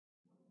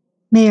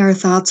May our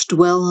thoughts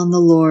dwell on the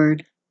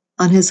Lord,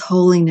 on His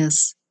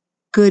holiness,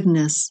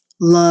 goodness,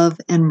 love,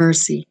 and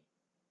mercy.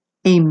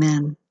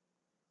 Amen.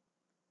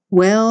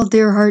 Well,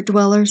 dear heart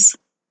dwellers,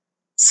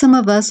 some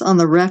of us on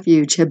the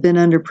refuge have been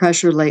under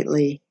pressure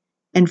lately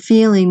and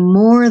feeling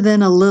more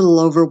than a little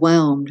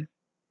overwhelmed,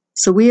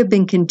 so we have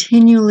been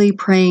continually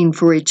praying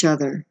for each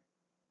other.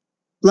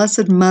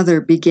 Blessed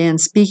Mother began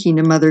speaking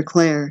to Mother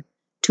Clare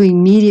to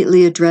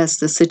immediately address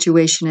the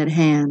situation at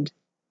hand.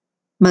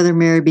 Mother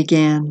Mary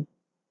began,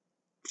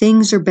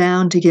 "Things are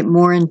bound to get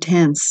more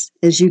intense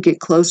as you get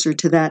closer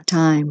to that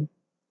time.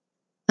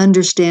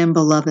 Understand,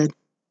 beloved,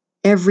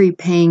 every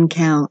pain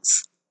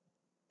counts.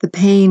 The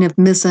pain of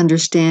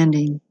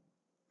misunderstanding,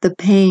 the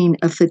pain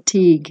of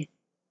fatigue,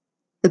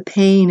 the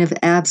pain of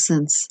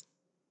absence.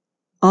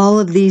 All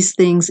of these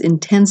things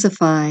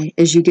intensify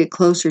as you get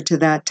closer to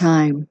that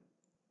time.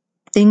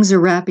 Things are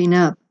wrapping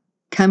up,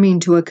 coming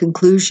to a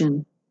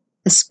conclusion,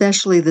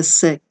 especially the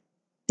sick.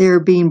 They are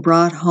being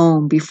brought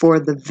home before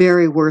the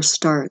very worst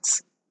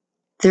starts.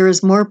 There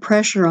is more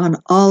pressure on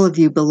all of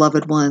you,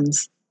 beloved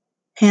ones.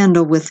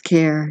 Handle with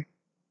care.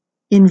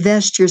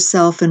 Invest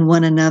yourself in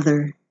one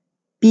another.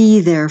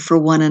 Be there for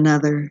one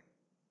another.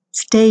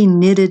 Stay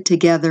knitted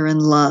together in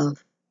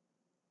love.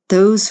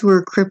 Those who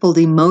are crippled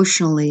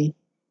emotionally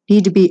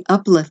need to be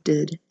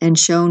uplifted and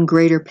shown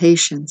greater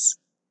patience.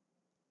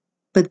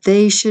 But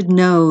they should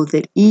know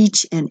that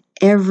each and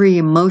every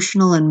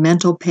emotional and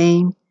mental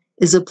pain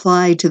is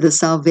applied to the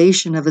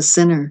salvation of a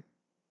sinner.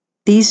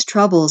 These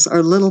troubles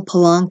are little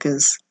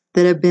palankas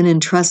that have been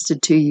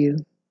entrusted to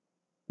you.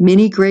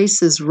 Many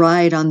graces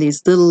ride on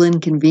these little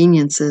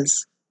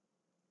inconveniences.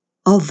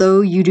 Although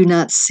you do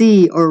not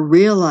see or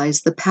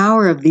realize the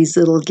power of these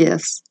little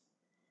gifts,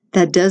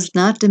 that does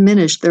not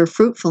diminish their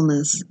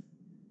fruitfulness.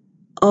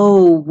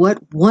 Oh,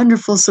 what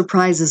wonderful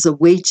surprises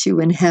await you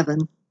in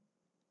heaven!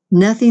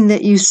 Nothing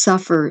that you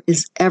suffer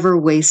is ever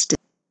wasted,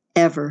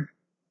 ever.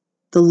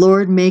 The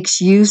Lord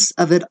makes use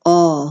of it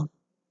all,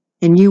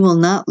 and you will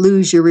not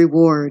lose your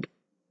reward.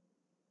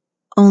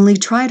 Only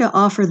try to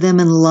offer them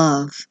in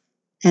love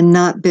and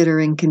not bitter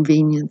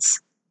inconvenience.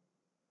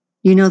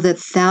 You know that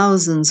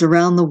thousands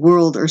around the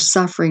world are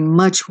suffering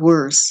much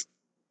worse.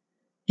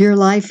 Your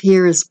life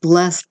here is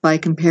blessed by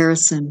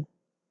comparison.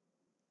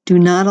 Do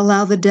not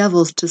allow the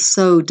devils to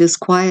sow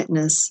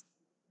disquietness,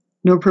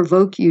 nor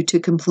provoke you to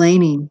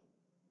complaining.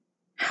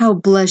 How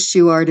blessed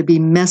you are to be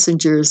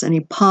messengers and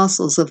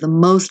apostles of the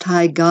Most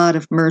High God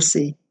of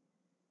mercy.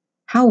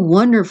 How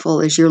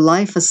wonderful is your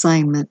life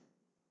assignment.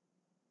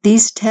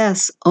 These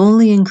tests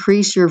only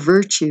increase your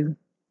virtue,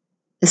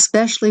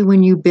 especially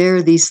when you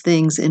bear these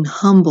things in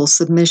humble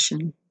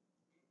submission.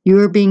 You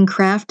are being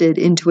crafted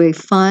into a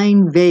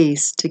fine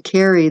vase to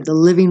carry the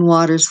living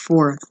waters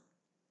forth.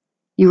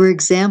 You are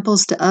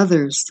examples to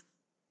others.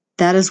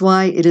 That is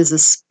why it is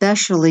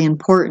especially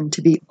important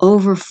to be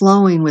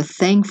overflowing with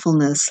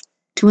thankfulness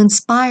to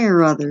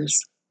inspire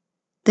others.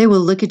 They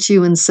will look at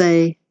you and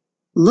say,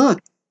 "Look,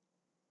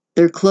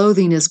 their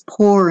clothing is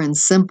poor and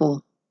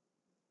simple.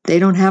 They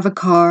don't have a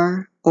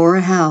car or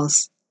a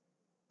house,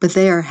 but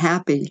they are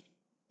happy,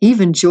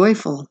 even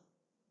joyful."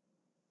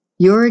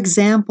 Your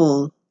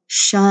example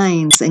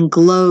shines and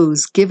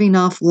glows, giving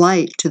off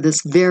light to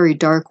this very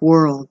dark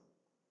world.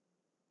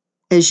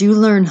 As you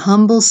learn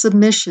humble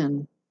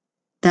submission,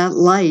 that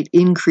light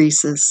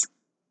increases.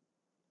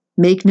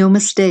 Make no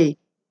mistake,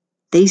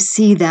 they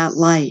see that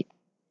light,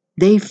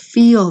 they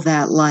feel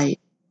that light,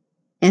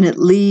 and it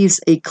leaves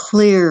a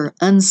clear,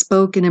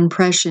 unspoken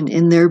impression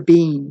in their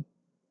being.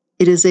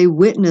 It is a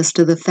witness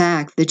to the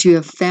fact that you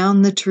have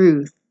found the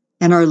truth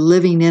and are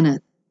living in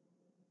it.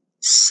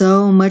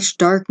 So much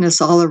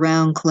darkness all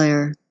around,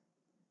 Claire.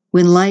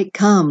 When light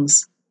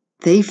comes,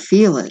 they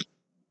feel it.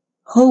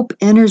 Hope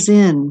enters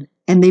in,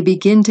 and they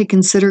begin to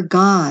consider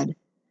God,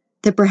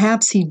 that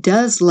perhaps He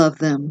does love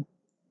them,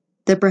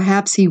 that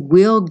perhaps He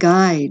will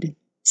guide,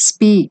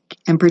 speak,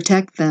 and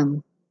protect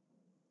them.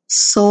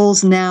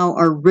 Souls now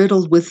are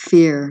riddled with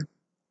fear.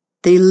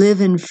 They live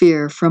in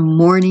fear from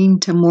morning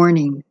to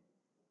morning,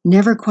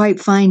 never quite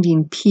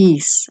finding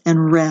peace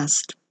and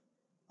rest,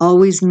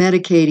 always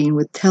medicating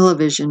with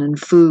television and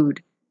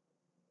food.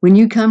 When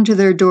you come to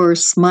their door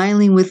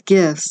smiling with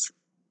gifts,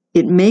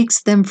 it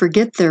makes them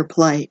forget their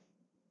plight,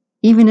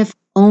 even if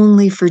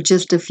only for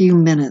just a few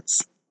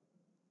minutes.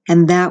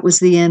 And that was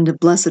the end of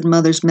Blessed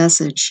Mother's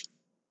message.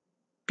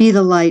 Be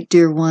the light,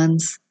 dear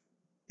ones,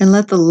 and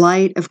let the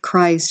light of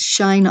Christ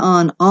shine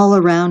on all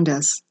around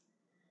us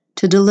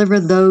to deliver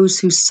those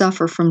who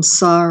suffer from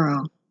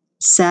sorrow,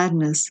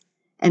 sadness,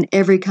 and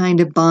every kind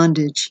of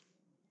bondage,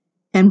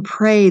 and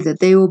pray that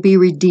they will be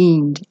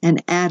redeemed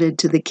and added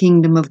to the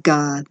kingdom of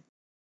God.